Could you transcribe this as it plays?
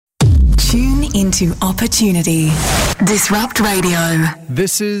Tune into opportunity. Disrupt Radio.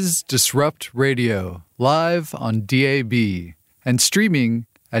 This is Disrupt Radio, live on DAB and streaming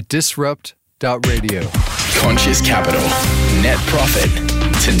at disrupt.radio. Conscious Capital. Net profit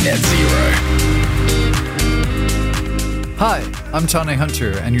to net zero. Hi, I'm Tane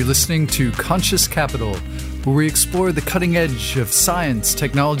Hunter, and you're listening to Conscious Capital, where we explore the cutting edge of science,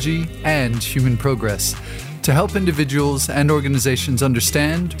 technology, and human progress to help individuals and organizations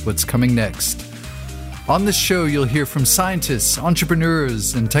understand what's coming next. On this show, you'll hear from scientists,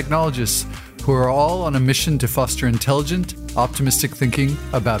 entrepreneurs, and technologists who are all on a mission to foster intelligent, optimistic thinking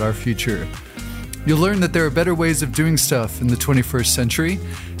about our future. You'll learn that there are better ways of doing stuff in the 21st century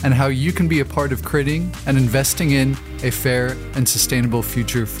and how you can be a part of creating and investing in a fair and sustainable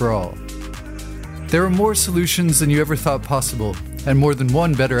future for all. There are more solutions than you ever thought possible, and more than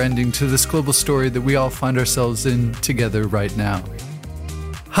one better ending to this global story that we all find ourselves in together right now.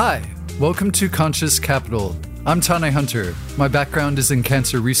 Hi, welcome to Conscious Capital. I'm Tane Hunter. My background is in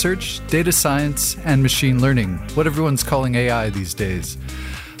cancer research, data science, and machine learning, what everyone's calling AI these days.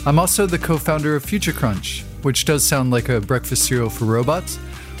 I'm also the co-founder of FutureCrunch, which does sound like a breakfast cereal for robots,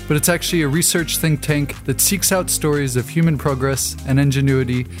 but it's actually a research think tank that seeks out stories of human progress and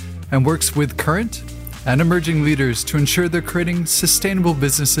ingenuity and works with current and emerging leaders to ensure they're creating sustainable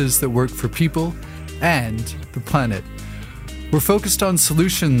businesses that work for people and the planet. We're focused on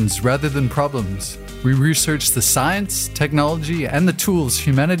solutions rather than problems. We research the science, technology, and the tools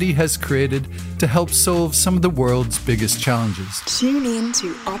humanity has created to help solve some of the world's biggest challenges. Tune in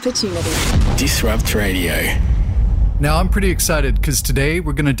to opportunity. Disrupt Radio. Now, I'm pretty excited because today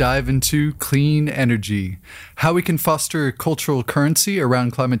we're going to dive into clean energy, how we can foster a cultural currency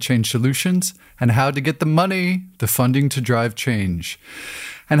around climate change solutions, and how to get the money, the funding to drive change,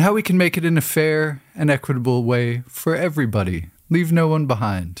 and how we can make it in a fair and equitable way for everybody, leave no one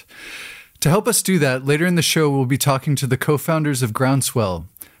behind. To help us do that, later in the show, we'll be talking to the co-founders of Groundswell,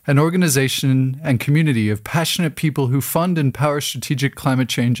 an organization and community of passionate people who fund and power strategic climate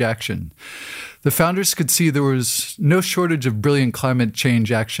change action. The founders could see there was no shortage of brilliant climate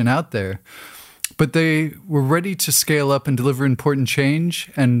change action out there, but they were ready to scale up and deliver important change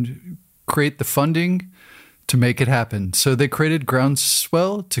and create the funding to make it happen. So they created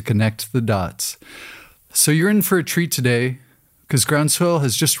Groundswell to connect the dots. So you're in for a treat today, because Groundswell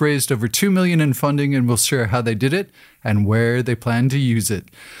has just raised over $2 million in funding, and we'll share how they did it and where they plan to use it.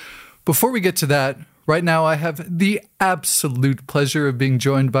 Before we get to that, right now I have the absolute pleasure of being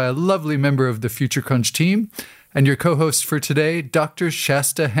joined by a lovely member of the FutureCrunch team and your co-host for today, Dr.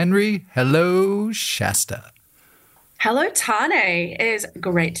 Shasta Henry. Hello, Shasta. Hello, Tane. It is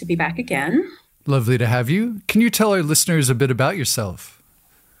great to be back again. Lovely to have you. Can you tell our listeners a bit about yourself?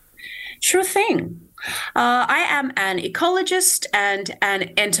 Sure thing. I am an ecologist and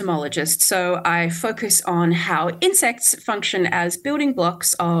an entomologist, so I focus on how insects function as building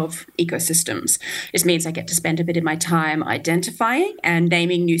blocks of ecosystems. This means I get to spend a bit of my time identifying and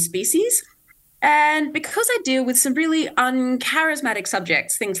naming new species. And because I deal with some really uncharismatic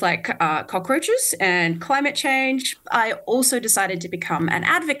subjects, things like cockroaches and climate change, I also decided to become an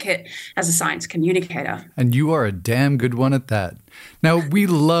advocate as a science communicator. And you are a damn good one at that. Now, we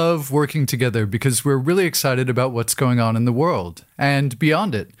love working together because we're really excited about what's going on in the world and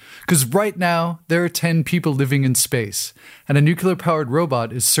beyond it. Because right now, there are 10 people living in space, and a nuclear-powered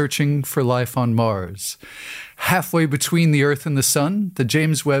robot is searching for life on Mars. Halfway between the Earth and the Sun, the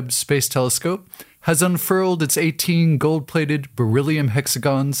James Webb Space Telescope has unfurled its 18 gold-plated beryllium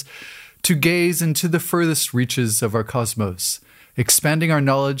hexagons to gaze into the furthest reaches of our cosmos, expanding our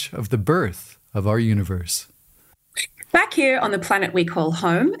knowledge of the birth of our universe. Back here on the planet we call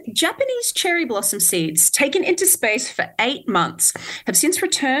home, Japanese cherry blossom seeds taken into space for 8 months have since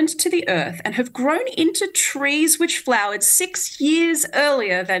returned to the Earth and have grown into trees which flowered 6 years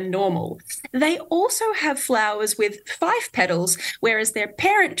earlier than normal. They also have flowers with 5 petals, whereas their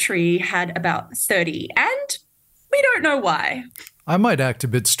parent tree had about 30, and we don't know why. I might act a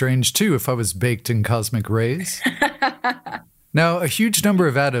bit strange too if I was baked in cosmic rays. Now, a huge number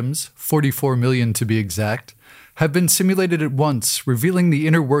of atoms, 44 million to be exact, have been simulated at once, revealing the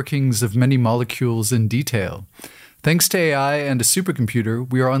inner workings of many molecules in detail. Thanks to AI and a supercomputer,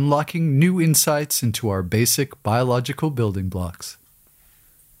 we are unlocking new insights into our basic biological building blocks.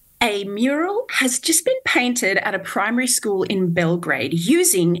 A mural has just been painted at a primary school in Belgrade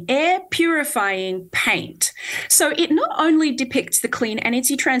using air purifying paint. So it not only depicts the clean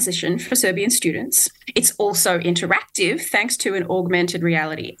energy transition for Serbian students, it's also interactive thanks to an augmented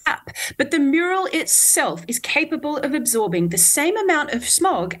reality app. But the mural itself is capable of absorbing the same amount of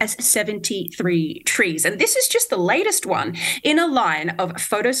smog as 73 trees. And this is just the latest one in a line of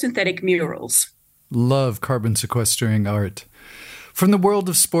photosynthetic murals. Love carbon sequestering art. From the world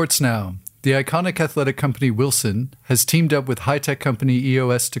of sports now, the iconic athletic company Wilson has teamed up with high-tech company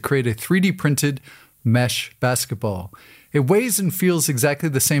EOS to create a 3D printed mesh basketball. It weighs and feels exactly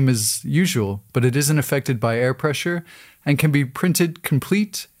the same as usual, but it isn't affected by air pressure and can be printed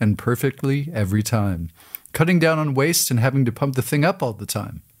complete and perfectly every time, cutting down on waste and having to pump the thing up all the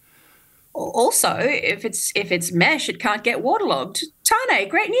time. Also, if it's mesh, it can't get waterlogged. Tane,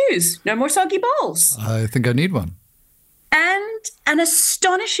 great news. No more soggy balls. I think I need one. And an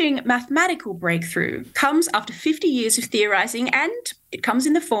astonishing mathematical breakthrough comes after 50 years of theorizing, and it comes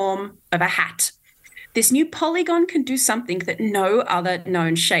in the form of a hat. This new polygon can do something that no other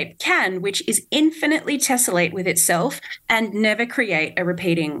known shape can, which is infinitely tessellate with itself and never create a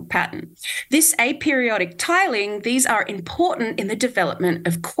repeating pattern. This aperiodic tiling, these are important in the development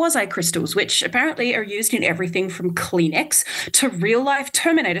of quasi-crystals, which apparently are used in everything from Kleenex to real-life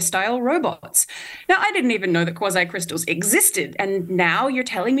Terminator-style robots. Now, I didn't even know that quasi-crystals existed, and now you're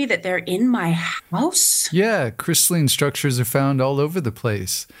telling me that they're in my house? Yeah, crystalline structures are found all over the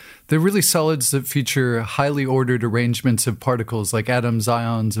place. They're really solids that feature highly ordered arrangements of particles like atoms,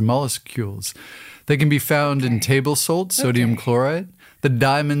 ions, and molecules. They can be found in table salt, sodium chloride, the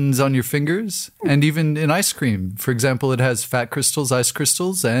diamonds on your fingers, and even in ice cream. For example, it has fat crystals, ice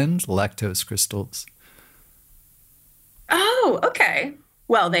crystals, and lactose crystals. Oh, okay.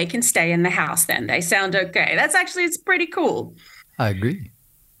 Well, they can stay in the house then. They sound okay. It's pretty cool. I agree.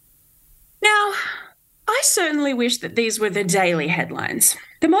 Now, I certainly wish that these were the daily headlines.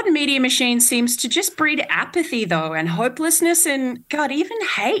 The modern media machine seems to just breed apathy, though, and hopelessness and, God, even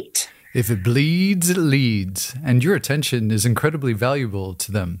hate. If it bleeds, it leads, and your attention is incredibly valuable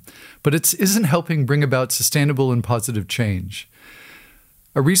to them. But it isn't helping bring about sustainable and positive change.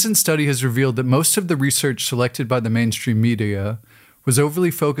 A recent study has revealed that most of the research selected by the mainstream media was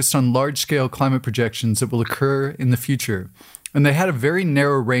overly focused on large-scale climate projections that will occur in the future, and they had a very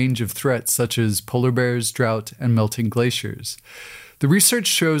narrow range of threats such as polar bears, drought, and melting glaciers. The research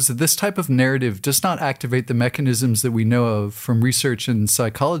shows that this type of narrative does not activate the mechanisms that we know of from research in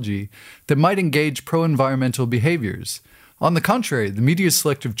psychology that might engage pro-environmental behaviors. On the contrary, the media's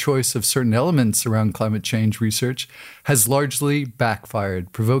selective choice of certain elements around climate change research has largely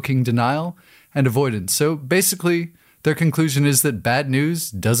backfired, provoking denial and avoidance. So basically, their conclusion is that bad news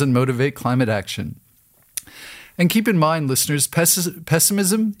doesn't motivate climate action. And keep in mind, listeners,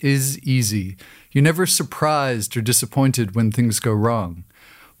 pessimism is easy. You're never surprised or disappointed when things go wrong.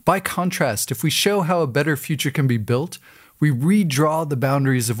 By contrast, if we show how a better future can be built, we redraw the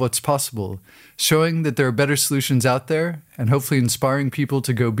boundaries of what's possible, showing that there are better solutions out there and hopefully inspiring people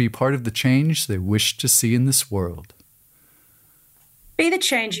to go be part of the change they wish to see in this world. Be the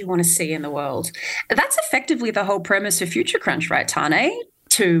change you want to see in the world. That's effectively the whole premise of Future Crunch, right, Tane?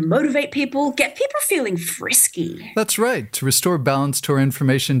 To motivate people, get people feeling frisky. That's right, to restore balance to our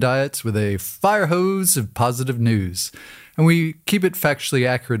information diets with a fire hose of positive news. And we keep it factually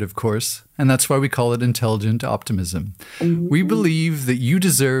accurate, of course, and that's why we call it intelligent optimism. We believe that you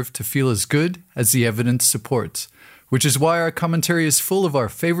deserve to feel as good as the evidence supports, which is why our commentary is full of our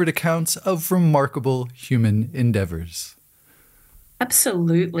favorite accounts of remarkable human endeavors.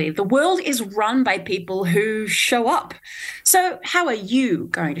 Absolutely. The world is run by people who show up. So how are you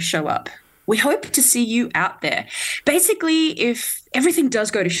going to show up? We hope to see you out there. Basically, if everything does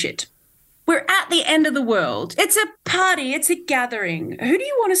go to shit, we're at the end of the world. It's a party. It's a gathering. Who do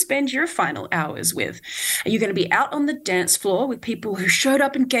you want to spend your final hours with? Are you going to be out on the dance floor with people who showed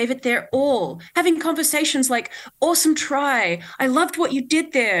up and gave it their all, having conversations like, awesome try, I loved what you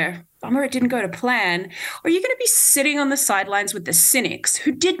did there, bummer it didn't go to plan? Or are you going to be sitting on the sidelines with the cynics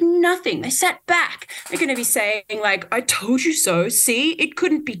who did nothing? They sat back. They're going to be saying like, I told you so. See, it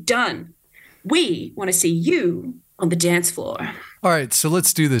couldn't be done. We want to see you on the dance floor. All right, so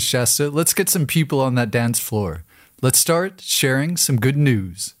let's do this, Shasta. Let's get some people on that dance floor. Let's start sharing some good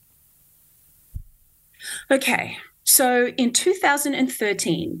news. Okay, So in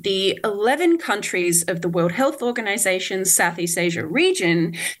 2013, the 11 countries of the World Health Organization's Southeast Asia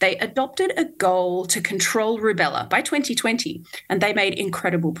region, they adopted a goal to control rubella by 2020, and they made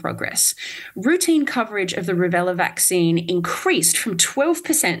incredible progress. Routine coverage of the rubella vaccine increased from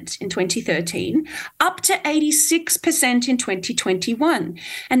 12% in 2013 up to 86% in 2021,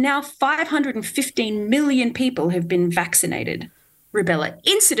 and now 515 million people have been vaccinated. Rubella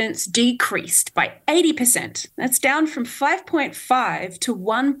incidence decreased by 80%. That's down from 5.5 to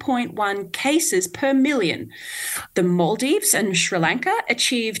 1.1 cases per million. The Maldives and Sri Lanka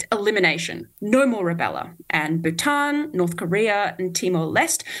achieved elimination, no more rubella. And Bhutan, North Korea, and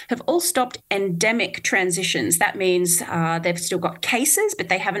Timor-Leste have all stopped endemic transitions. That means they've still got cases, but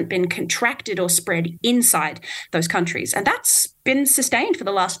they haven't been contracted or spread inside those countries. And that's been sustained for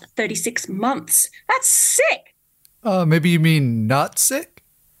the last 36 months. That's sick. Maybe you mean not sick?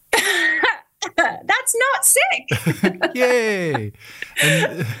 That's not sick. Yay.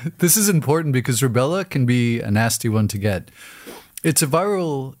 And this is important because rubella can be a nasty one to get. It's a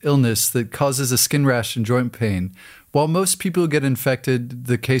viral illness that causes a skin rash and joint pain. While most people get infected,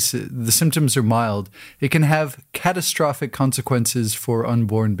 the symptoms are mild. It can have catastrophic consequences for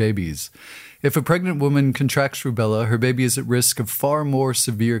unborn babies. If a pregnant woman contracts rubella, her baby is at risk of far more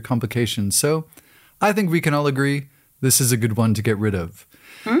severe complications. So I think we can all agree this is a good one to get rid of.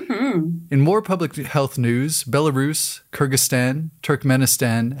 Mm-hmm. In more public health news, Belarus, Kyrgyzstan,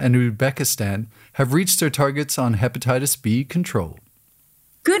 Turkmenistan, and Uzbekistan have reached their targets on hepatitis B control.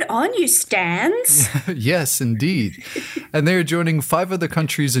 Good on you, Stans. Yes, indeed. And they are joining 5 other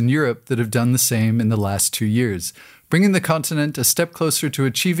countries in Europe that have done the same in the last 2 years, bringing the continent a step closer to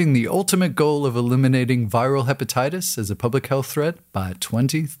achieving the ultimate goal of eliminating viral hepatitis as a public health threat by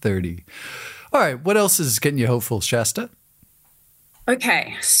 2030. All right, what else is getting you hopeful, Shasta?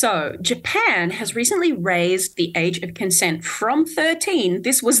 Okay, so Japan has recently raised the age of consent from 13,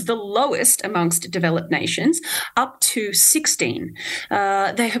 this was the lowest amongst developed nations, up to 16.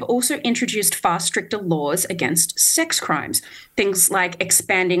 They have also introduced far stricter laws against sex crimes, things like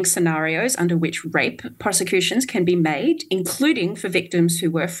expanding scenarios under which rape prosecutions can be made, including for victims who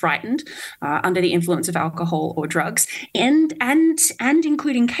were frightened under the influence of alcohol or drugs, and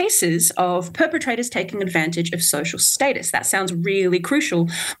including cases of perpetrators taking advantage of social status. That sounds really crucial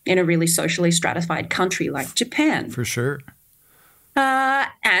in a really socially stratified country like Japan. For sure.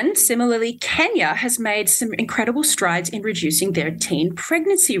 And similarly, Kenya has made some incredible strides in reducing their teen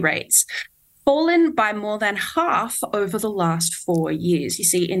pregnancy rates, fallen by more than half over the last 4 years. You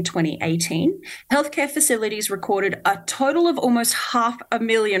see, in 2018, healthcare facilities recorded a total of almost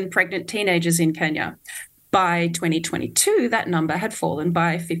 500,000 pregnant teenagers in Kenya. By 2022, that number had fallen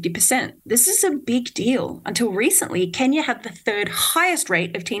by 50%. This is a big deal. Until recently, Kenya had the 3rd highest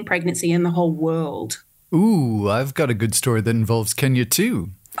rate of teen pregnancy in the whole world. Ooh, I've got a good story that involves Kenya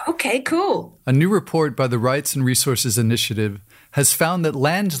too. Okay, cool. A new report by the Rights and Resources Initiative has found that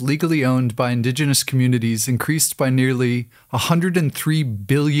land legally owned by indigenous communities increased by nearly 103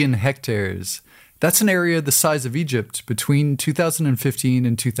 billion hectares. That's an area the size of Egypt between 2015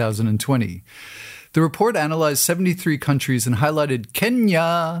 and 2020. The report analyzed 73 countries and highlighted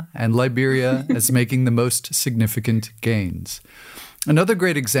Kenya and Liberia as making the most significant gains. Another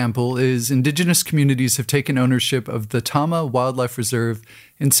great example is indigenous communities have taken ownership of the Tama Wildlife Reserve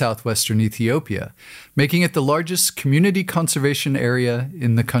in southwestern Ethiopia, making it the largest community conservation area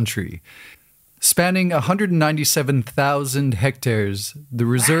in the country. Spanning 197,000 hectares, the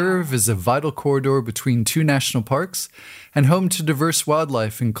reserve is a vital corridor between 2 national parks and home to diverse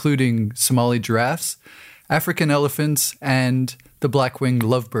wildlife, including Somali giraffes, African elephants, and the black-winged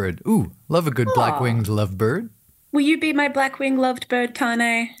lovebird. Ooh, love a good black-winged lovebird. Will you be my black-winged loved bird,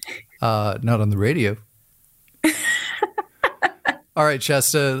 Kane? Not on the radio. All right,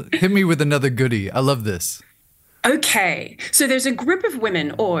 Shasta, hit me with another goodie. I love this. Okay, so there's a group of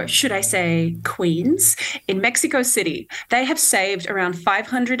women, or should I say queens, in Mexico City. They have saved around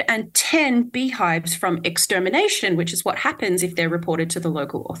 510 beehives from extermination, which is what happens if they're reported to the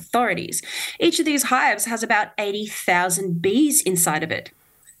local authorities. Each of these hives has about 80,000 bees inside of it.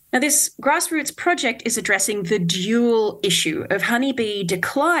 Now, this grassroots project is addressing the dual issue of honeybee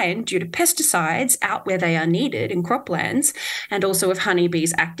decline due to pesticides out where they are needed in croplands, and also of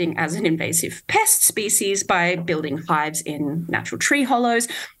honeybees acting as an invasive pest species by building hives in natural tree hollows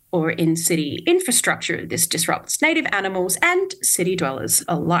or in city infrastructure. This disrupts native animals and city dwellers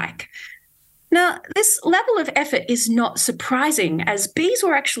alike. Now, this level of effort is not surprising, as bees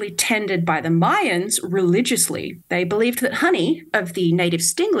were actually tended by the Mayans religiously. They believed that honey of the native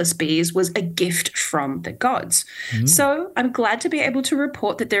stingless bees was a gift from the gods. So I'm glad to be able to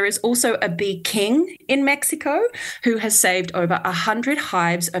report that there is also a bee king in Mexico who has saved over 100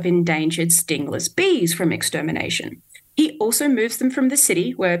 hives of endangered stingless bees from extermination. He also moves them from the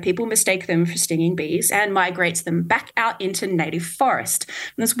city, where people mistake them for stinging bees, and migrates them back out into native forest.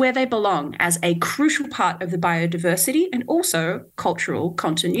 And that's where they belong, as a crucial part of the biodiversity and also cultural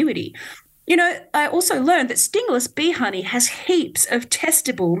continuity. You know, I also learned that stingless bee honey has heaps of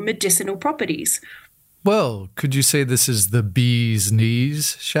testable medicinal properties. Well, could you say this is the bee's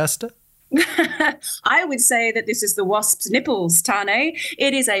knees, Shasta? I would say that this is the wasp's nipples, Tane.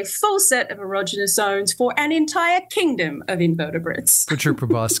 It is a full set of erogenous zones for an entire kingdom of invertebrates. Put your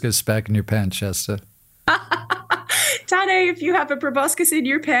proboscis back in your pants, Shasta. Tane, if you have a proboscis in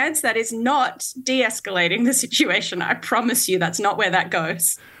your pants, that is not de-escalating the situation. I promise you that's not where that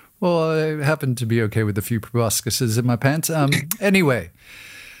goes. Well, I happen to be okay with a few proboscises in my pants. Anyway,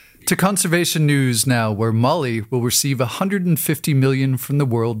 to conservation news now, where Mali will receive $150 million from the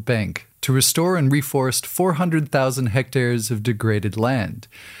World Bank to restore and reforest 400,000 hectares of degraded land,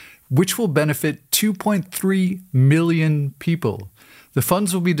 which will benefit 2.3 million people. The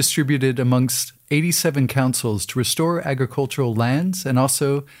funds will be distributed amongst 87 councils to restore agricultural lands and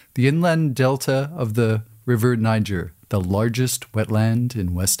also the inland delta of the River Niger, the largest wetland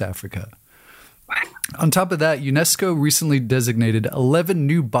in West Africa. On top of that, UNESCO recently designated 11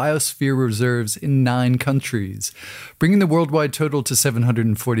 new biosphere reserves in 9 countries, bringing the worldwide total to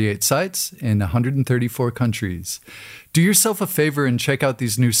 748 sites in 134 countries. Do yourself a favor and check out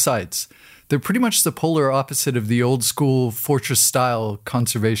these new sites. They're pretty much the polar opposite of the old school fortress-style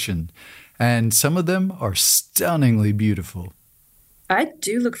conservation, and some of them are stunningly beautiful. I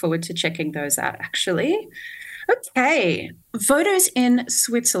do look forward to checking those out, actually. Okay, voters in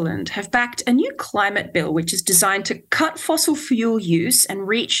Switzerland have backed a new climate bill which is designed to cut fossil fuel use and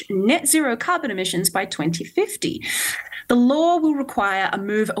reach net zero carbon emissions by 2050. The law will require a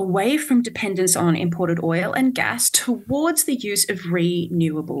move away from dependence on imported oil and gas towards the use of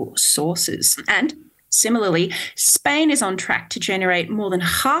renewable sources. And similarly, Spain is on track to generate more than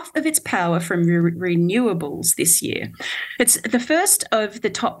half of its power from renewables this year. It's the first of the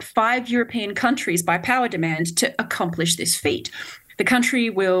top 5 European countries by power demand to accomplish this feat. The country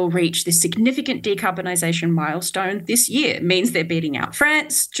will reach this significant decarbonisation milestone this year. It means they're beating out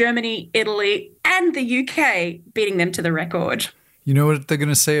France, Germany, Italy, and the UK, beating them to the record. You know what they're going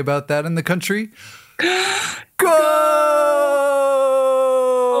to say about that in the country? Go!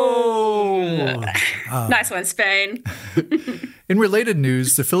 Nice one, Spain. In related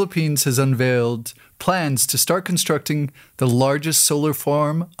news, the Philippines has unveiled plans to start constructing the largest solar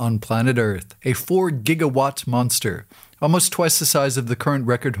farm on planet Earth, a 4-gigawatt monster, almost twice the size of the current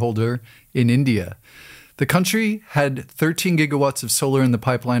record holder in India. The country had 13 gigawatts of solar in the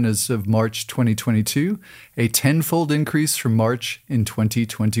pipeline as of March 2022, a 10-fold increase from March in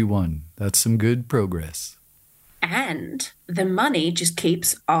 2021. That's some good progress. And the money just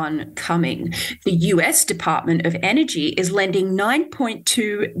keeps on coming. The US Department of Energy is lending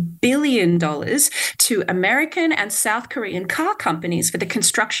 $9.2 billion to American and South Korean car companies for the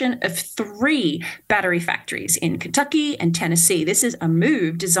construction of 3 battery factories in Kentucky and Tennessee. This is a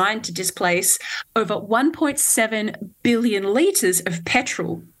move designed to displace over 1.7 billion litres of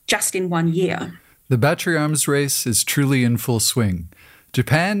petrol just in 1 year. The battery arms race is truly in full swing.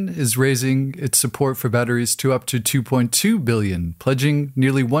 Japan is raising its support for batteries to up to $2.2 billion, pledging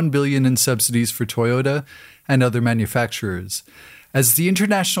nearly $1 billion in subsidies for Toyota and other manufacturers. As the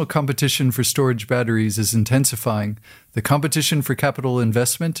international competition for storage batteries is intensifying, the competition for capital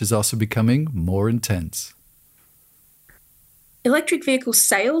investment is also becoming more intense. Electric vehicle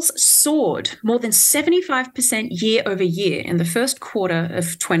sales soared more than 75% year over year in the first quarter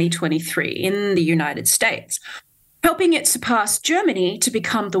of 2023 in the United States, helping it surpass Germany to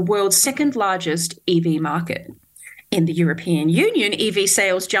become the world's second largest EV market. In the European Union, EV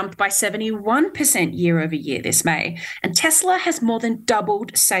sales jumped by 71% year over year this May, and Tesla has more than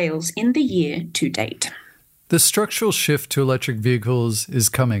doubled sales in the year to date. The structural shift to electric vehicles is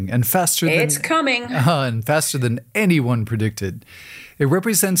coming, and faster than anyone predicted. It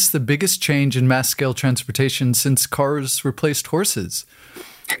represents the biggest change in mass-scale transportation since cars replaced horses.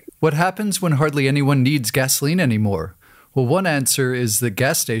 What happens when hardly anyone needs gasoline anymore? Well, one answer is that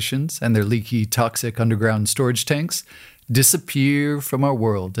gas stations and their leaky, toxic underground storage tanks disappear from our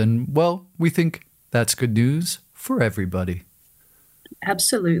world. And, well, we think that's good news for everybody.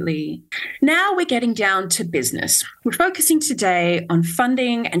 Absolutely. Now we're getting down to business. We're focusing today on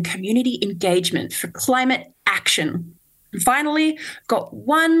funding and community engagement for climate action. And finally, got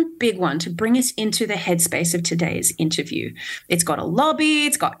one big one to bring us into the headspace of today's interview. It's got a lobby,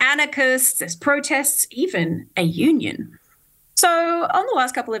 it's got anarchists, there's protests, even a union. So on the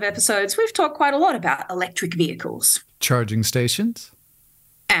last couple of episodes, we've talked quite a lot about electric vehicles. Charging stations.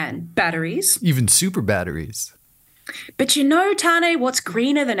 And batteries. Even super batteries. But you know, Tane, what's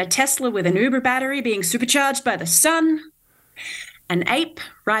greener than a Tesla with an Uber battery being supercharged by the sun? An ape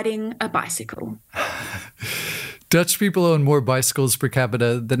riding a bicycle. Dutch people own more bicycles per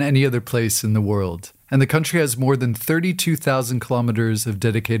capita than any other place in the world, and the country has more than 32,000 kilometers of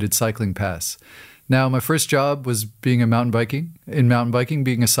dedicated cycling paths. Now, my first job was being mountain biking,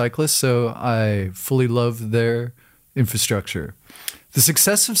 being a cyclist, so I fully love their infrastructure. The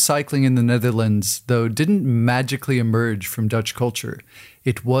success of cycling in the Netherlands, though, didn't magically emerge from Dutch culture.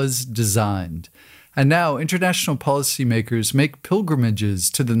 It was designed. And now international policymakers make pilgrimages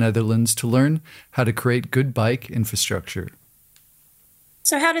to the Netherlands to learn how to create good bike infrastructure.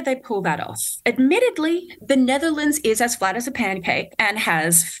 So how did they pull that off? Admittedly, the Netherlands is as flat as a pancake and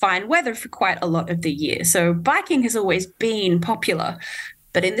has fine weather for quite a lot of the year. So biking has always been popular.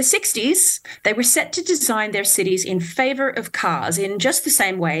 But in the 60s, they were set to design their cities in favor of cars in just the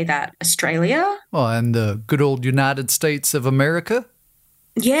same way that Australia... Oh, and the good old United States of America?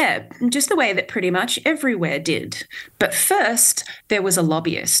 Yeah, just the way that pretty much everywhere did. But first, there was a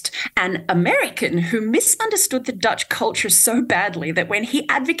lobbyist, an American who misunderstood the Dutch culture so badly that when he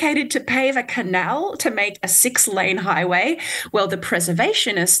advocated to pave a canal to make a 6-lane highway, well, the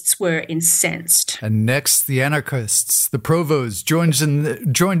preservationists were incensed. And next, the anarchists, the provos, joined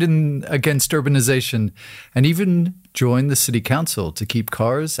in against urbanization and even joined the city council to keep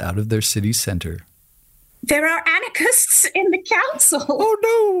cars out of their city center. There are anarchists in the council. Oh,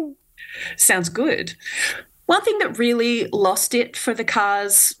 no. Sounds good. One thing that really lost it for the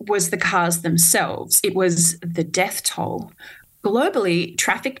cars was the cars themselves. It was the death toll. Globally,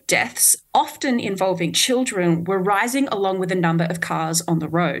 traffic deaths, often involving children, were rising along with the number of cars on the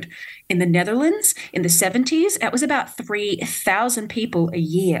road. In the Netherlands, in the 70s, that was about 3,000 people a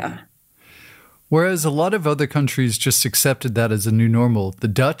year. Whereas a lot of other countries just accepted that as a new normal, the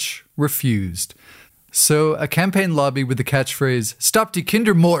Dutch refused. So a campaign lobby with the catchphrase, "Stop die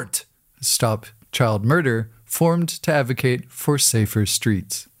Kindermoord," stop child murder, formed to advocate for safer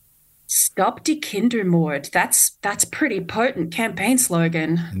streets. Stop die Kindermoord. That's pretty potent campaign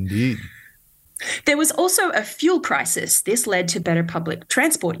slogan. Indeed. There was also a fuel crisis. This led to better public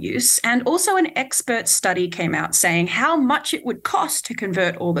transport use, and also an expert study came out saying how much it would cost to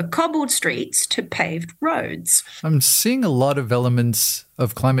convert all the cobbled streets to paved roads. I'm seeing a lot of elements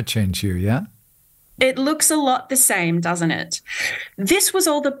of climate change here, yeah? It looks a lot the same, doesn't it? This was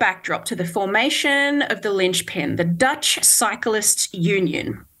all the backdrop to the formation of the linchpin, the Dutch Cyclists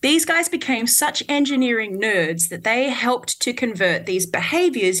Union. These guys became such engineering nerds that they helped to convert these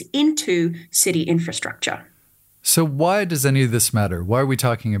behaviors into city infrastructure. So why does any of this matter? Why are we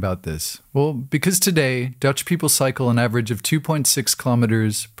talking about this? Well, because today, Dutch people cycle an average of 2.6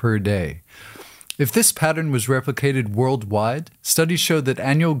 kilometers per day. If this pattern was replicated worldwide, studies show that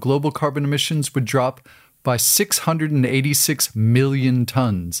annual global carbon emissions would drop by 686 million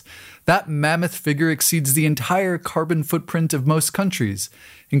tons. That mammoth figure exceeds the entire carbon footprint of most countries,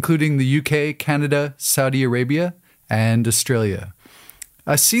 including the UK, Canada, Saudi Arabia, and Australia.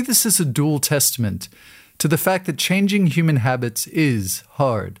 I see this as a dual testament to the fact that changing human habits is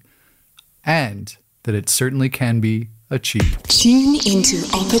hard, and that it certainly can be achieved. Tune into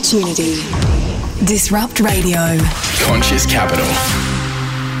opportunity. Disrupt Radio. Conscious Capital.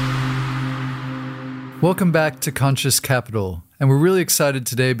 Welcome back to Conscious Capital. And we're really excited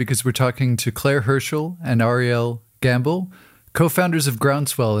today because we're talking to Claire Herschel and Ariel Gamble, co-founders of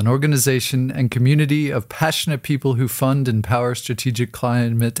Groundswell, an organization and community of passionate people who fund and power strategic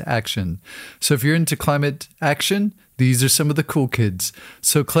climate action. So if you're into climate action, these are some of the cool kids.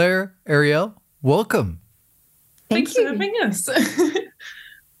 So Claire, Ariel, welcome. Thanks for having us.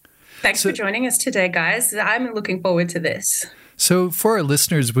 Thanks for joining us today, guys. I'm looking forward to this. So for our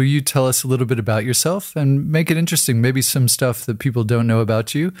listeners, will you tell us a little bit about yourself and make it interesting, maybe some stuff that people don't know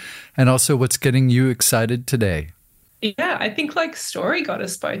about you, and also what's getting you excited today? Yeah, I think like story got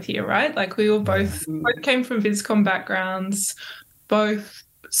us both here, right? Like we were both came from VisCom backgrounds, both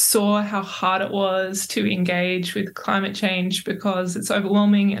saw how hard it was to engage with climate change because it's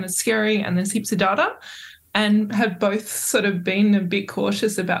overwhelming and it's scary and there's heaps of data, and have both sort of been a bit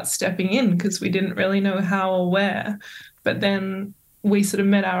cautious about stepping in because we didn't really know how or where. But then we sort of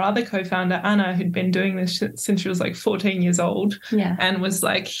met our other co-founder, Anna, who'd been doing this since she was like 14 years old, and was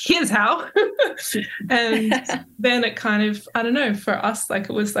like, here's how. And then it kind of, I don't know, for us, like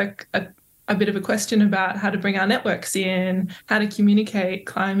it was like a bit of a question about how to bring our networks in, how to communicate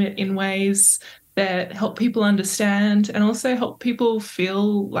climate in ways that help people understand and also help people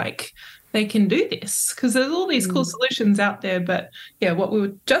feel like they can do this, because there's all these cool solutions out there. But yeah, what we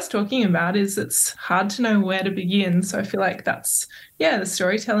were just talking about is it's hard to know where to begin. So I feel like that's, the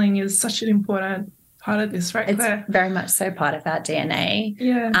storytelling is such an important part of this, right, Claire? It's very much so part of our DNA.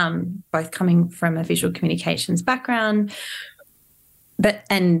 Yeah. Both coming from a visual communications background.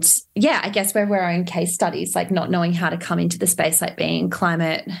 I guess we're our own case studies, like not knowing how to come into the space, like being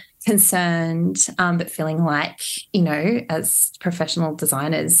climate concerned, but feeling like, as professional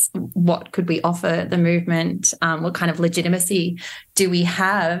designers, what could we offer the movement? What kind of legitimacy do we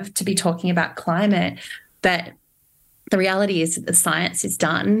have to be talking about climate? But the reality is that the science is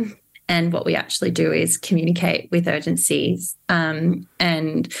done, and what we actually do is communicate with urgencies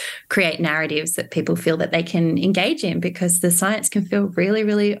and create narratives that people feel that they can engage in, because the science can feel really,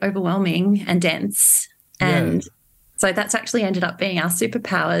 really overwhelming and dense. And so that's actually ended up being our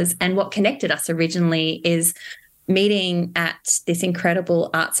superpowers. And what connected us originally is meeting at this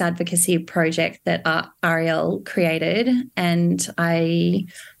incredible arts advocacy project that Ariel created. And I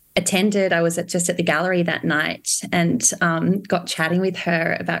attended, I was just at the gallery that night and got chatting with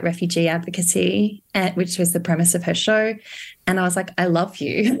her about refugee advocacy, which was the premise of her show. And I was like, I love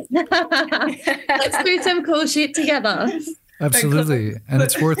you. Let's do some cool shit together. Absolutely. And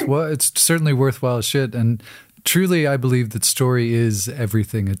it's certainly worthwhile shit. And truly, I believe that story is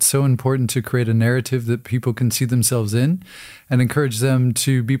everything. It's so important to create a narrative that people can see themselves in and encourage them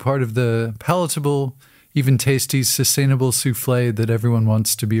to be part of the palatable, even tasty, sustainable souffle that everyone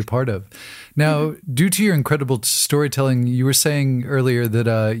wants to be a part of. Now, due to your incredible storytelling, you were saying earlier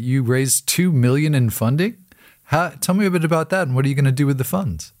that you raised $2 million in funding. Tell me a bit about that, and what are you going to do with the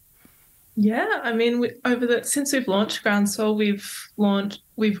funds? Yeah, I mean, since we've launched Groundswell,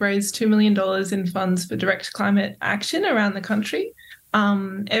 we've raised $2 million in funds for direct climate action around the country.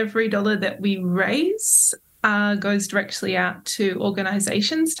 Every dollar that we raise goes directly out to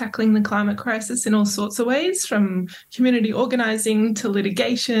organisations tackling the climate crisis in all sorts of ways, from community organising to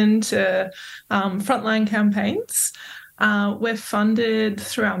litigation to frontline campaigns. We're funded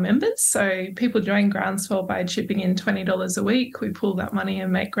through our members. So people join Groundswell by chipping in $20 a week. We pull that money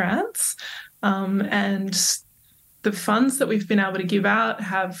and make grants. And the funds that we've been able to give out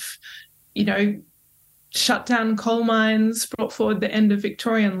have, shut down coal mines, brought forward the end of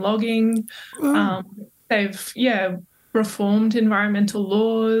Victorian logging. They've, reformed environmental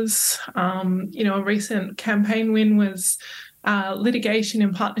laws. A recent campaign win was litigation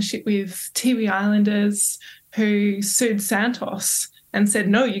in partnership with Tiwi Islanders, who sued Santos and said,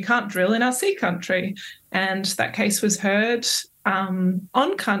 no, you can't drill in our sea country. And that case was heard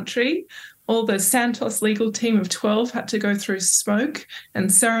on country. All the Santos legal team of 12 had to go through smoke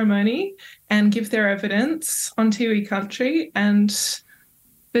and ceremony and give their evidence on Tiwi country. And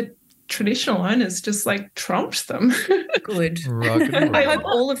the traditional owners just trumped them. Good. I hope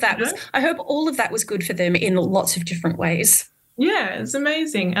all of that was good for them in lots of different ways. Yeah, it's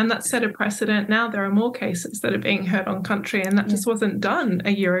amazing. And that set a precedent. Now there are more cases that are being heard on country, and that just wasn't done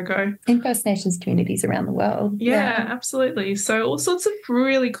a year ago. In First Nations communities around the world. Yeah, absolutely. So all sorts of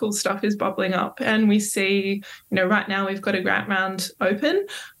really cool stuff is bubbling up. And we see, right now we've got a grant round open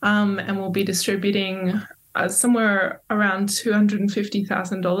and we'll be distributing somewhere around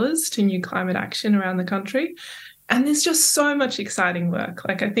 $250,000 to new climate action around the country. And there's just so much exciting work.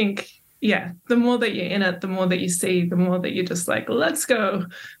 I think, the more that you're in it, the more that you see, the more that you're just let's go.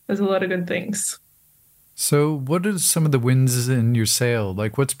 There's a lot of good things. So what are some of the wins in your sail?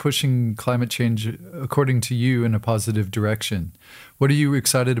 What's pushing climate change, according to you, in a positive direction? What are you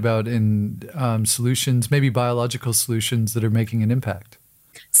excited about in solutions, maybe biological solutions that are making an impact?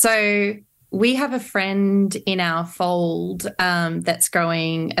 So we have a friend in our fold that's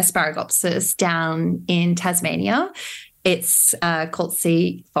growing Asparagopsis down in Tasmania. It's called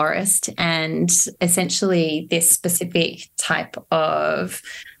Sea Forest, and essentially this specific type of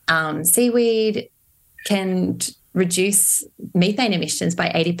seaweed can reduce methane emissions by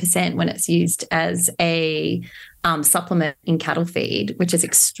 80% when it's used as a supplement in cattle feed, which is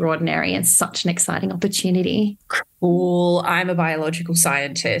extraordinary and such an exciting opportunity. Cool. I'm a biological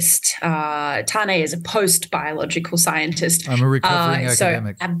scientist. Tane is a post-biological scientist. I'm a recovering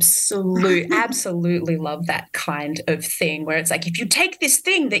academic. Absolutely love that kind of thing where it's like, if you take this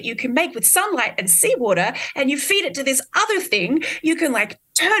thing that you can make with sunlight and seawater and you feed it to this other thing, you can like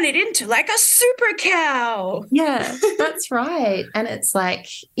turn it into like a super cow. Yeah, that's right. And it's like,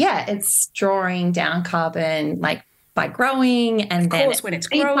 yeah, it's drawing down carbon like by growing, and of then course, when it's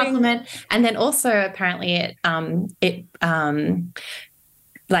growing, supplement, and then also apparently it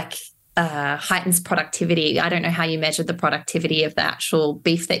heightens productivity. I don't know how you measure the productivity of the actual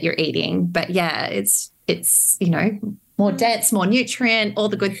beef that you're eating, but yeah, it's more dense, more nutrient, all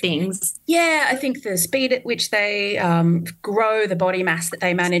the good things. Yeah, I think the speed at which they grow, the body mass that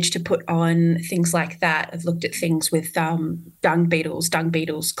they manage to put on, things like that. I've looked at things with dung beetles. Dung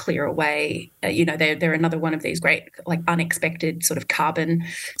beetles clear away. They're another one of these great, like, unexpected sort of carbon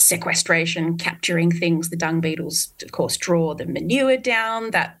sequestration, capturing things. The dung beetles, of course, draw the manure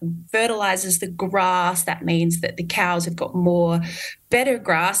down. That fertilizes the grass. That means that the cows have got better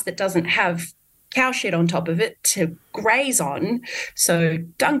grass that doesn't have cow shit on top of it to graze on. So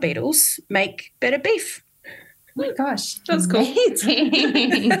dung beetles make better beef. Oh my gosh, that's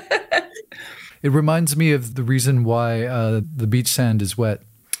amazing. It reminds me of the reason why the beach sand is wet,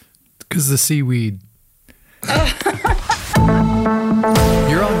 because the seaweed.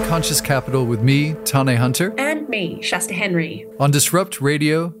 You're on Conscious Capital with me, Tane Hunter. And me, Shasta Henry. On Disrupt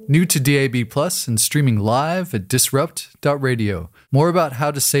Radio, new to DAB+, and streaming live at disrupt.radio. More about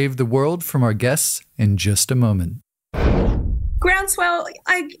how to save the world from our guests in just a moment. Groundswell,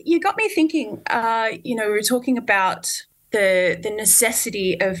 you got me thinking, we were talking about the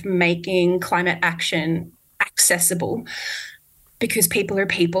necessity of making climate action accessible, because people are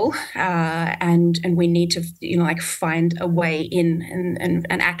people, and we need to find a way in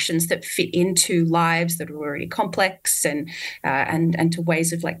and actions that fit into lives that are already complex, and to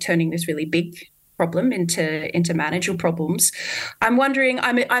ways of like turning this really big problem into manageable problems. I'm wondering,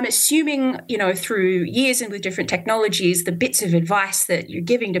 I'm assuming, through years and with different technologies, the bits of advice that you're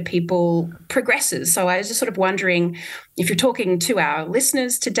giving to people progresses. So I was just sort of wondering, if you're talking to our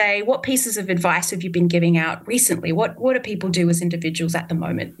listeners today, what pieces of advice have you been giving out recently? What do people do as individuals at the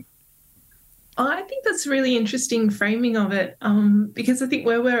moment? I think that's a really interesting framing of it, because I think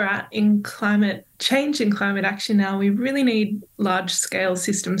where we're at in climate change and climate action now, we really need large-scale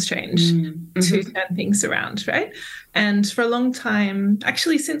systems change to turn things around, right? And for a long time,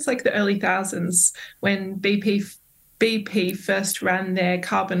 actually since like the early thousands, when BP first ran their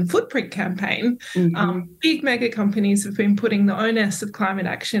carbon footprint campaign, big mega companies have been putting the onus of climate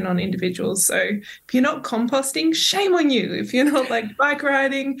action on individuals. So if you're not composting, shame on you. If you're not like bike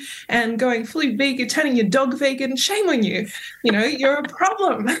riding and going fully vegan, turning your dog vegan, shame on you. You're a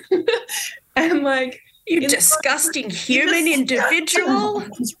problem. And like, you disgusting human individual.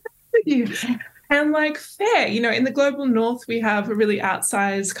 And like, fair, in the global north, we have a really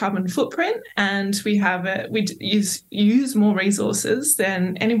outsized carbon footprint, and we use more resources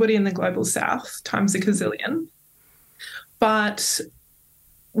than anybody in the global south, times a gazillion. But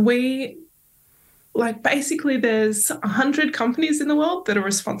basically there's 100 companies in the world that are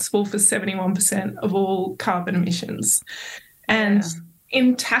responsible for 71% of all carbon emissions. And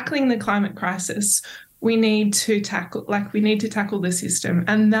in tackling the climate crisis, we need to tackle the system,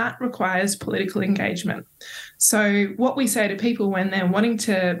 and that requires political engagement. So what we say to people when they're wanting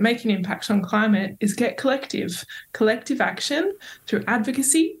to make an impact on climate is get collective action through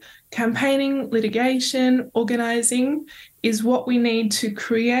advocacy, campaigning, litigation, organising is what we need to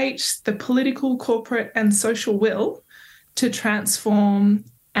create the political, corporate and social will to transform.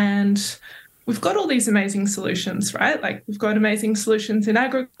 And we've got all these amazing solutions, right? Like, we've got amazing solutions in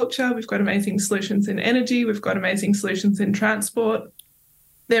agriculture, we've got amazing solutions in energy, we've got amazing solutions in transport.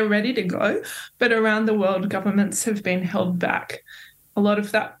 They're ready to go, but around the world, governments have been held back. A lot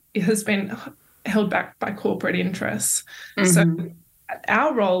of that has been held back by corporate interests. So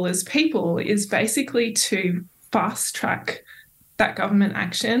our role as people is basically to fast track that government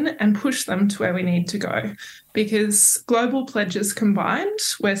action and push them to where we need to go. Because global pledges combined,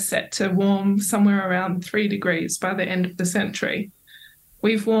 we're set to warm somewhere around 3 degrees by the end of the century.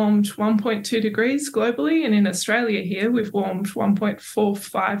 We've warmed 1.2 degrees globally, and in Australia here, we've warmed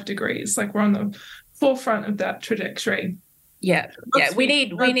 1.45 degrees. Like, we're on the forefront of that trajectory. Yeah. We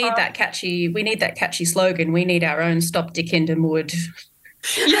need that catchy slogan. We need our own Stop Dick Hindham Wood.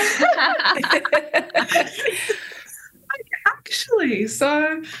 Actually,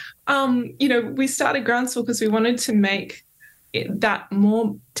 so we started Groundswell because we wanted to make that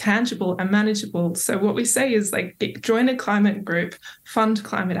more tangible and manageable. So what we say is like, join a climate group, fund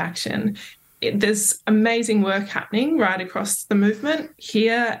climate action. There's amazing work happening right across the movement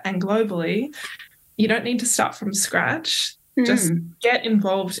here and globally. You don't need to start from scratch. Just get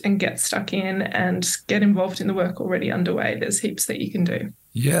involved and get stuck in and get involved in the work already underway. There's heaps that you can do.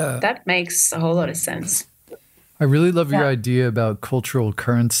 Yeah. That makes a whole lot of sense. I really love your idea about cultural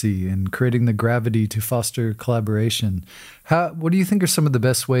currency and creating the gravity to foster collaboration. What do you think are some of the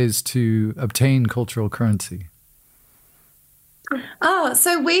best ways to obtain cultural currency? Oh,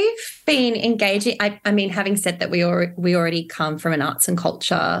 so we've been engaging. I mean, having said that, we already come from an arts and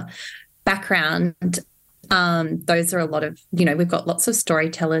culture background. Those are a lot of, we've got lots of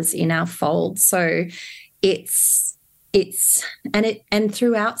storytellers in our fold. So it's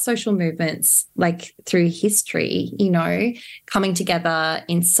throughout social movements, like through history, coming together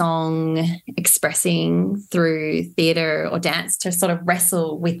in song, expressing through theatre or dance to sort of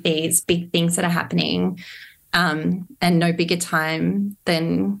wrestle with these big things that are happening. And no bigger time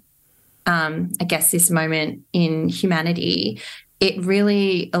than, I guess, this moment in humanity. It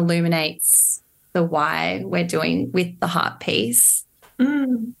really illuminates the why we're doing with the heart piece.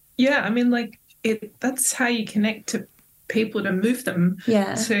 Yeah, I mean, like, that's how you connect to people, to move them,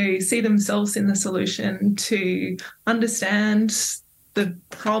 to see themselves in the solution, to understand the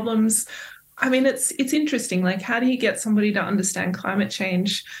problems. I mean, it's interesting. Like, how do you get somebody to understand climate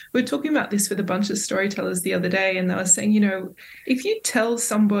change? We were talking about this with a bunch of storytellers the other day, and they were saying, if you tell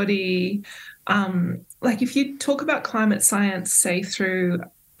somebody, like if you talk about climate science, say through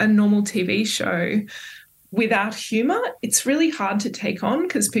a normal TV show without humor, it's really hard to take on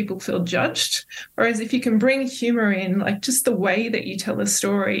because people feel judged. Whereas if you can bring humor in, like just the way that you tell a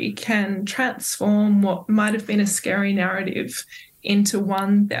story can transform what might have been a scary narrative into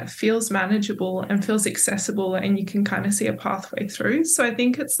one that feels manageable and feels accessible, and you can kind of see a pathway through. So I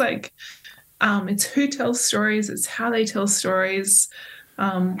think it's like, it's who tells stories, it's how they tell stories.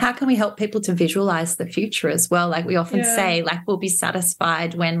 How can we help people to visualize the future as well? Like we often say, like, we'll be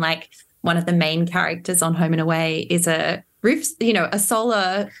satisfied when like one of the main characters on Home and Away is a roof, a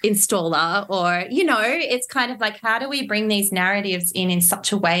solar installer, or, it's kind of like, how do we bring these narratives in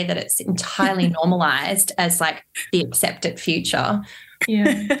such a way that it's entirely normalized as like the accepted future?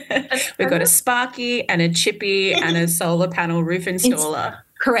 Yeah. We've got a Sparky and a Chippy and a solar panel roof installer.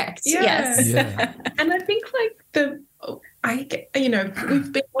 Correct. Yeah. Yes. Yeah. And I think like we've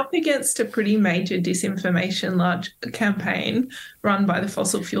been up against a pretty major disinformation large campaign run by the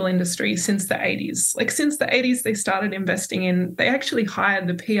fossil fuel industry since the 80s. Like since the 80s, they started investing they actually hired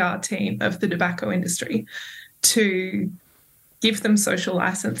the PR team of the tobacco industry to give them social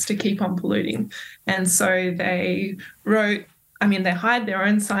license to keep on polluting. And so they they hired their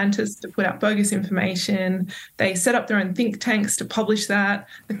own scientists to put out bogus information. They set up their own think tanks to publish that.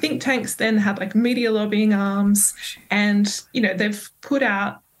 The think tanks then had like media lobbying arms, and, they've put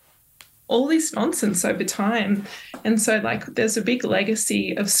out all this nonsense over time. And so like there's a big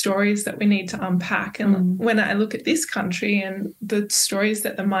legacy of stories that we need to unpack. And when I look at this country and the stories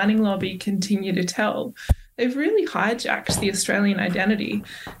that the mining lobby continue to tell, they've really hijacked the Australian identity.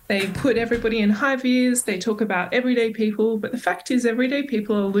 They put everybody in high vis. They talk about everyday people, but the fact is everyday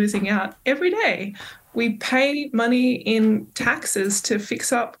people are losing out every day. We pay money in taxes to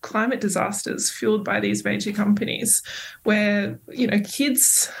fix up climate disasters fueled by these major companies, where,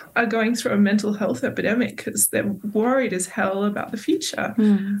 kids are going through a mental health epidemic because they're worried as hell about the future.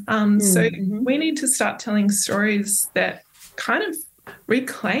 So we need to start telling stories that kind of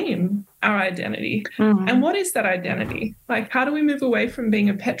reclaim our identity. And what is that identity? Like, how do we move away from being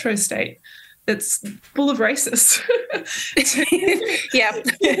a petrostate that's full of racists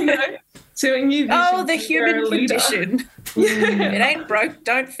to a new vision? Oh, the human condition. It ain't broke,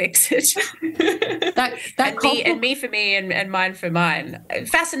 don't fix it. And me for me and mine for mine.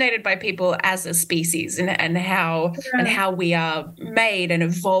 Fascinated by people as a species and how we are made and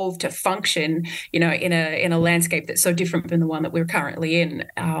evolved to function, in a landscape that's so different than the one that we're currently in.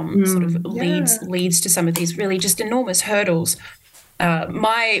 Leads to some of these really just enormous hurdles.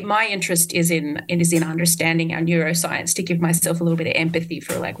 My interest is in understanding our neuroscience, to give myself a little bit of empathy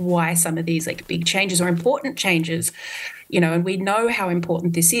for like why some of these like big changes or important changes, and we know how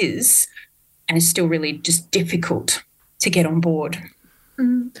important this is, and it's still really just difficult to get on board.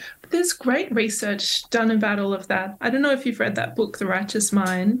 There's great research done about all of that. I don't know if you've read that book, The Righteous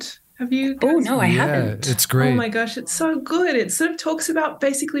Mind. Have you? Oh, no, I haven't. It's great. Oh, my gosh, it's so good. It sort of talks about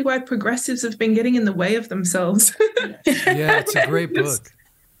basically why progressives have been getting in the way of themselves. Yeah, it's a great book.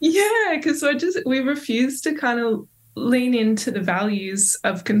 Yeah, because we refuse to kind of lean into the values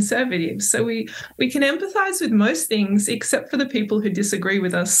of conservatives. So we can empathize with most things except for the people who disagree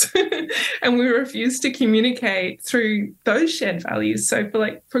with us. And we refuse to communicate through those shared values. So for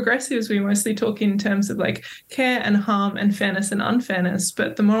like progressives, we mostly talk in terms of like care and harm and fairness and unfairness.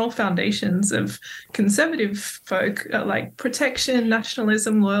 But the moral foundations of conservative folk are like protection,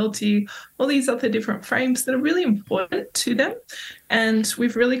 nationalism, loyalty, all these other different frames that are really important to them. And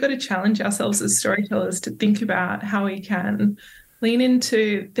we've really got to challenge ourselves as storytellers to think about how we can lean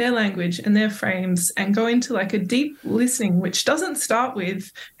into their language and their frames and go into like a deep listening, which doesn't start with,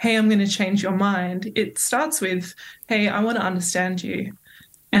 hey, I'm going to change your mind. It starts with, hey, I want to understand you.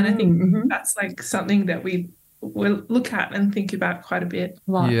 And I think that's like something that we will look at and think about quite a bit.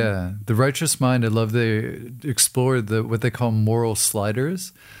 Wow. Yeah. The Righteous Mind, I love they explore what they call moral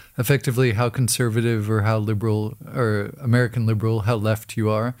sliders. Effectively how conservative or how liberal or American liberal, how left you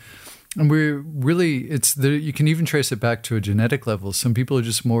are. And we're really, you can even trace it back to a genetic level. Some people are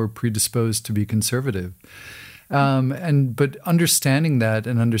just more predisposed to be conservative. But understanding that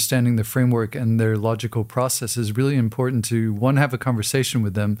and understanding the framework and their logical process is really important to, one, have a conversation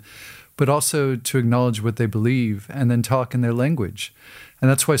with them, but also to acknowledge what they believe and then talk in their language. And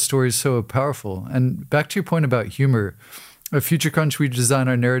that's why story is so powerful. And back to your point about humor, at Future Crunch, we design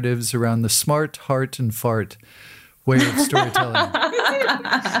our narratives around the smart, heart, and fart way of storytelling.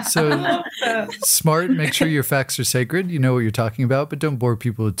 So smart, make sure your facts are sacred. You know what you're talking about, but don't bore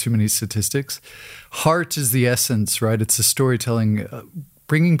people with too many statistics. Heart is the essence, right? It's the storytelling,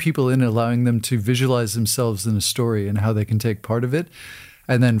 bringing people in, allowing them to visualize themselves in a story and how they can take part of it.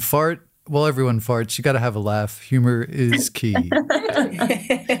 And then fart, well, everyone farts. You got to have a laugh. Humor is key.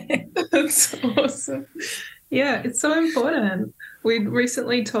 That's awesome. Yeah, it's so important. We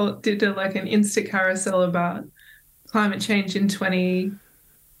recently did an Insta carousel about climate change in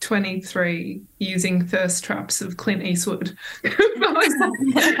 2023 using thirst traps of Clint Eastwood.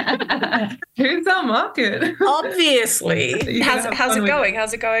 Who's our market? Obviously. How's it going?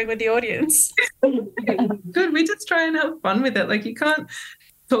 How's it going with the audience? Good. We just try and have fun with it. Like, you can't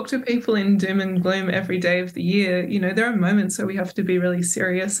talk to people in doom and gloom every day of the year. You know, there are moments where we have to be really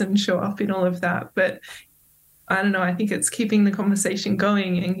serious and show up in all of that. But I don't know, I think it's keeping the conversation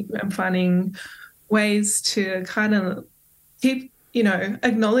going and finding ways to kind of keep,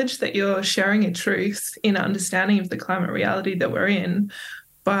 acknowledge that you're sharing a truth in understanding of the climate reality that we're in,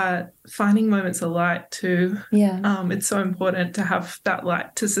 but finding moments of light too. Yeah. It's so important to have that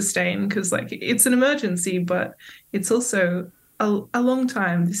light to sustain, because like it's an emergency, but it's also a long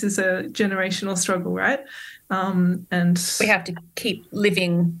time. This is a generational struggle, right? And we have to keep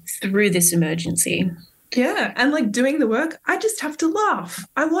living through this emergency. Yeah, and like doing the work, I just have to laugh.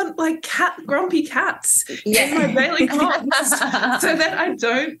 I want like grumpy cats in my daily comps so that I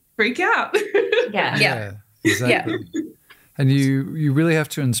don't freak out. Yeah, exactly. Yeah. And you really have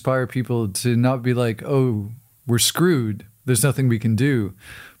to inspire people to not be like, oh, we're screwed, there's nothing we can do.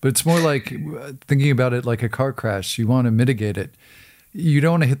 But it's more like thinking about it like a car crash. You want to mitigate it. You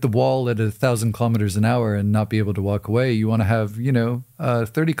don't want to hit the wall at 1,000 kilometers an hour and not be able to walk away. You want to have, a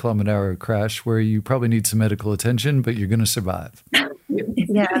 30 kilometer hour crash where you probably need some medical attention, but you're going to survive.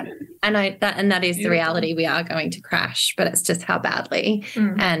 Yeah. And that is the reality. We are going to crash, but it's just how badly.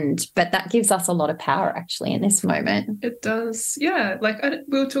 But that gives us a lot of power actually in this moment. It does. Yeah. Like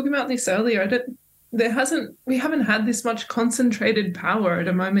we were talking about this earlier. We haven't had this much concentrated power at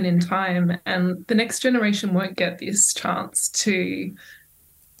a moment in time, and the next generation won't get this chance to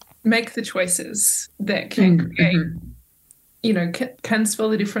make the choices that can create, can spell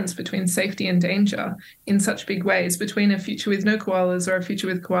the difference between safety and danger in such big ways, between a future with no koalas or a future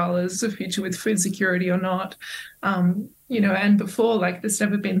with koalas, a future with food security or not. And before, like, there's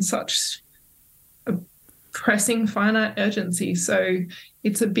never been such a pressing finite urgency. So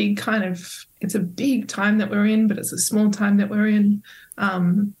it's a big time that we're in, but it's a small time that we're in.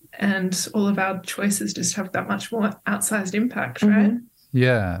 And all of our choices just have that much more outsized impact, right?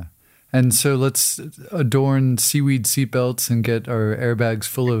 Yeah. And so let's adorn seaweed seatbelts and get our airbags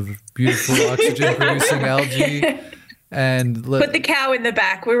full of beautiful oxygen-producing algae. And put the cow in the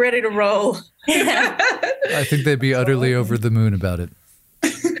back. We're ready to roll. I think they'd be utterly over the moon about it.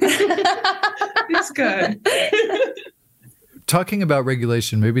 Let's go. Talking about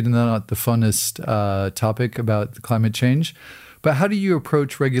regulation, maybe not the funnest topic about climate change, but how do you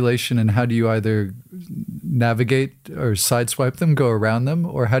approach regulation, and how do you either navigate or sideswipe them, go around them,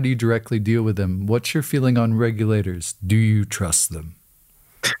 or how do you directly deal with them? What's your feeling on regulators? Do you trust them?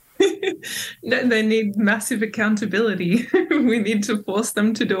 No, they need massive accountability. We need to force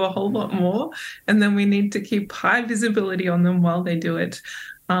them to do a whole lot more, and then we need to keep high visibility on them while they do it.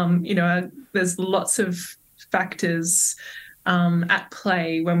 There's lots of factors at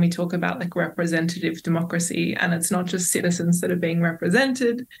play when we talk about like representative democracy. And it's not just citizens that are being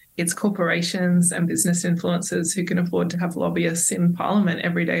represented, it's corporations and business influencers who can afford to have lobbyists in Parliament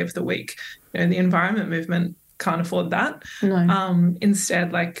every day of the week. You know, the environment movement can't afford that. No.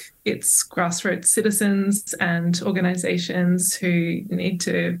 Instead, like, it's grassroots citizens and organizations who need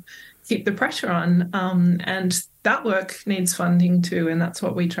to keep the pressure on. And that work needs funding too, and that's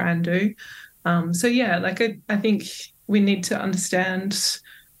what we try and do. So yeah, like I think we need to understand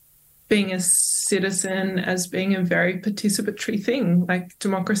being a citizen as being a very participatory thing. Like,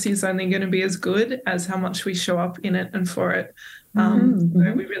 democracy is only going to be as good as how much we show up in it and for it. So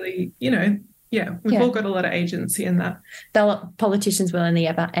we really, you know, we've all got a lot of agency in that. Politicians will only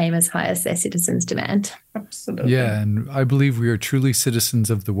ever aim as high as their citizens demand. Absolutely. Yeah, and I believe we are truly citizens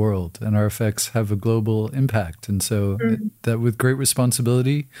of the world, and our effects have a global impact. And so that with great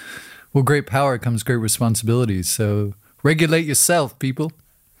responsibility, well, great power comes great responsibilities. So regulate yourself, people.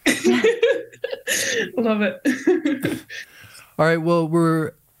 Love it. All right, well,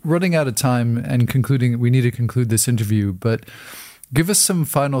 we're running out of time and we need to conclude this interview, but give us some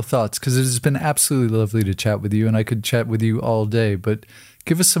final thoughts, because it has been absolutely lovely to chat with you, and I could chat with you all day, but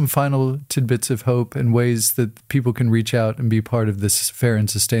give us some final tidbits of hope and ways that people can reach out and be part of this fair and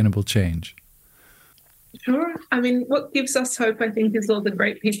sustainable change. Sure. I mean, what gives us hope, I think, is all the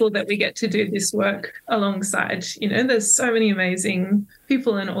great people that we get to do this work alongside. You know, there's so many amazing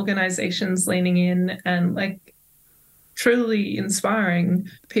people and organizations leaning in and, like, truly inspiring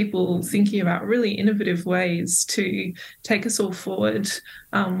people thinking about really innovative ways to take us all forward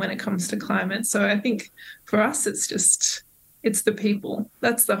when it comes to climate. So I think for us, it's the people.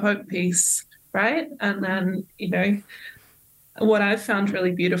 That's the hope piece, right? And then, you know, what I've found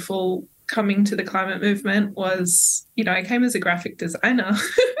really beautiful coming to the climate movement was, you know, I came as a graphic designer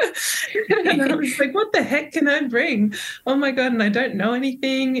and I was like, what the heck can I bring? Oh my God, and I don't know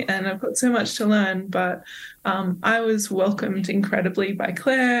anything and I've got so much to learn. But I was welcomed incredibly by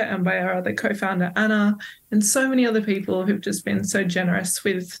Claire and by our other co-founder, Anna, and so many other people who've just been so generous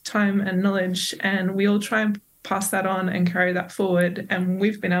with time and knowledge. And we all try and pass that on and carry that forward. And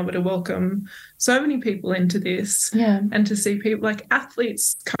we've been able to welcome so many people into this and to see people like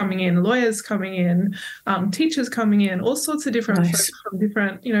athletes coming in, lawyers coming in, teachers coming in, all sorts of different folks from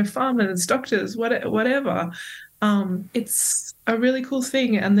different, you know, farmers, doctors, whatever. It's a really cool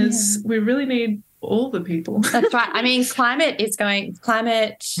thing. And we really need all the people. That's right. I mean, climate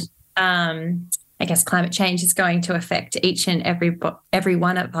change is going to affect each and every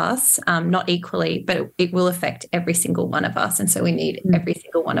one of us, not equally, but it will affect every single one of us. And so we need every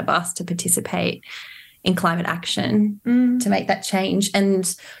single one of us to participate in climate action to make that change.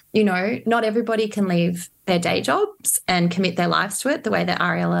 And, you know, not everybody can leave their day jobs and commit their lives to it the way that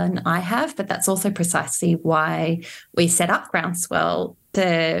Ariella and I have, but that's also precisely why we set up Groundswell,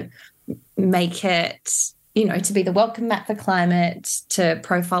 to make it, you know, to be the welcome mat for climate, to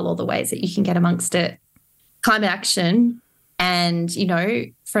profile all the ways that you can get amongst it. Climate action, and, you know,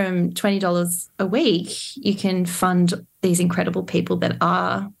 from $20 a week, you can fund these incredible people that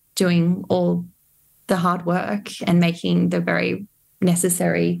are doing all the hard work and making the very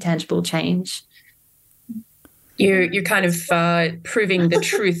necessary, tangible change. You're kind of proving the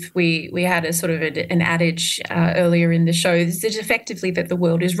truth. We had a sort of an adage earlier in the show. This is effectively that the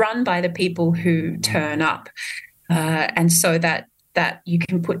world is run by the people who turn up. And so that you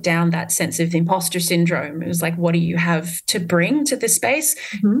can put down that sense of imposter syndrome. It was like, what do you have to bring to the space?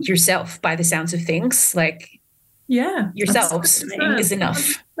 Yourself, by the sounds of things. Like, yourselves is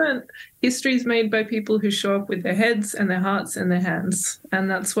enough. History is made by people who show up with their heads and their hearts and their hands. And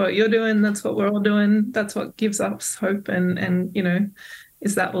that's what you're doing. That's what we're all doing. That's what gives us hope and you know,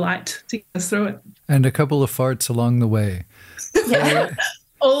 is that light to get us through it. And a couple of farts along the way. Yeah.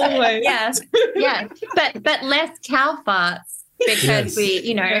 Always. Yeah. But less cow farts. Because we,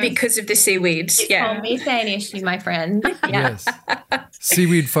 you know, because of the seaweed. Yeah, methane issue, my friend. Yeah. Yes,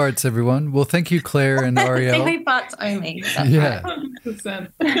 seaweed farts, everyone. Well, thank you, Claire and Arielle. Seaweed farts only. Yeah.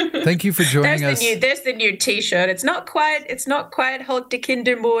 100%. Thank you for joining us. There's the new T-shirt. It's not quite Halt die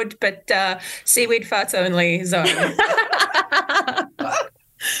Kindermord, but seaweed farts only zone.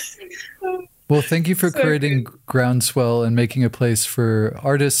 Well, thank you for creating Groundswell and making a place for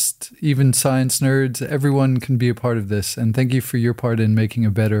artists, even science nerds. Everyone can be a part of this. And thank you for your part in making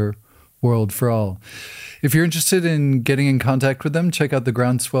a better world for all. If you're interested in getting in contact with them, check out the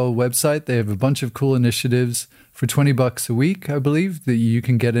Groundswell website. They have a bunch of cool initiatives for $20 a week, I believe, that you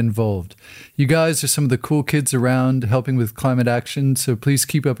can get involved. You guys are some of the cool kids around helping with climate action, so please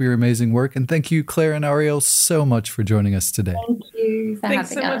keep up your amazing work. And thank you, Claire and Arielle, so much for joining us today. Thank you for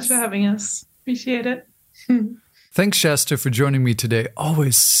Thanks so much for having us. Appreciate it. Thanks, Shasta, for joining me today.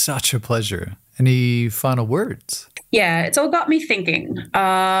 Always such a pleasure. Any final words? Yeah, it's all got me thinking.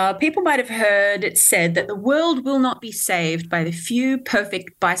 People might have heard it said that the world will not be saved by the few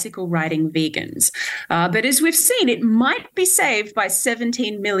perfect bicycle riding vegans. But as we've seen, it might be saved by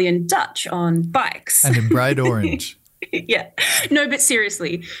 17 million Dutch on bikes. And in bright orange. Yeah. No, but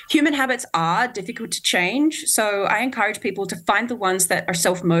seriously, human habits are difficult to change. So I encourage people to find the ones that are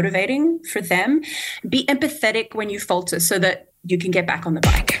self-motivating for them. Be empathetic when you falter so that you can get back on the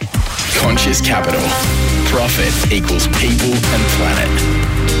bike. Conscious Capital. Profit equals people and planet.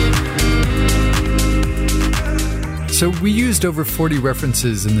 So we used over 40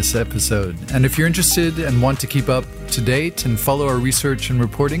 references in this episode. And if you're interested and want to keep up to date and follow our research and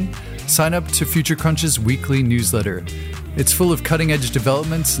reporting, sign up to Future Crunch's weekly newsletter. It's full of cutting-edge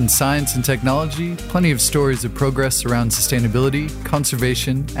developments in science and technology, plenty of stories of progress around sustainability,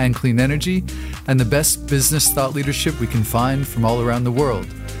 conservation, and clean energy, and the best business thought leadership we can find from all around the world.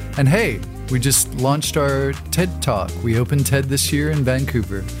 And hey, we just launched our TED Talk. We opened TED this year in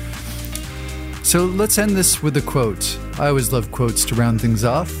Vancouver. So let's end this with a quote. I always love quotes to round things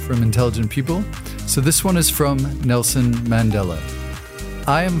off from intelligent people. So this one is from Nelson Mandela.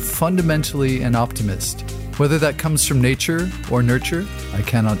 I am fundamentally an optimist. Whether that comes from nature or nurture, I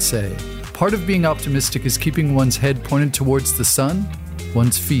cannot say. Part of being optimistic is keeping one's head pointed towards the sun,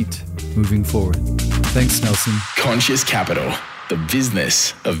 one's feet moving forward. Thanks, Nelson. Conscious Capital. The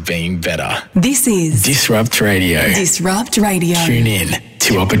business of being better. This is Disrupt Radio. Disrupt Radio. Tune in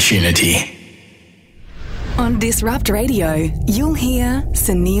to opportunity. On Disrupt Radio, you'll hear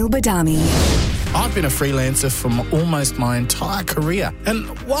Sunil Badami. I've been a freelancer for almost my entire career, and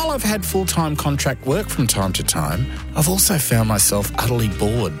while I've had full-time contract work from time to time, I've also found myself utterly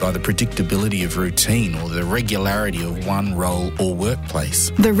bored by the predictability of routine or the regularity of one role or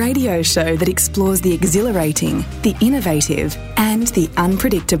workplace. The radio show that explores the exhilarating, the innovative, and the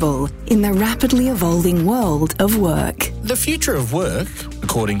unpredictable in the rapidly evolving world of work. The future of work,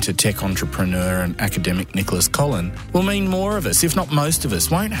 according to tech entrepreneur and academic Nicholas Collin, will mean more of us, if not most of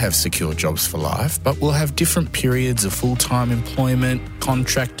us, won't have secure jobs for life, but we'll have different periods of full-time employment,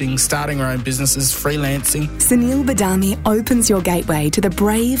 contracting, starting our own businesses, freelancing. Sunil Badami opens your gateway to the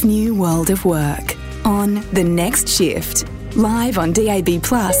brave new world of work on The Next Shift, live on DAB+,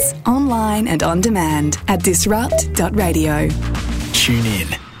 online and on demand at disrupt.radio. Tune in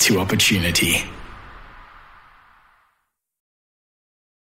to opportunity.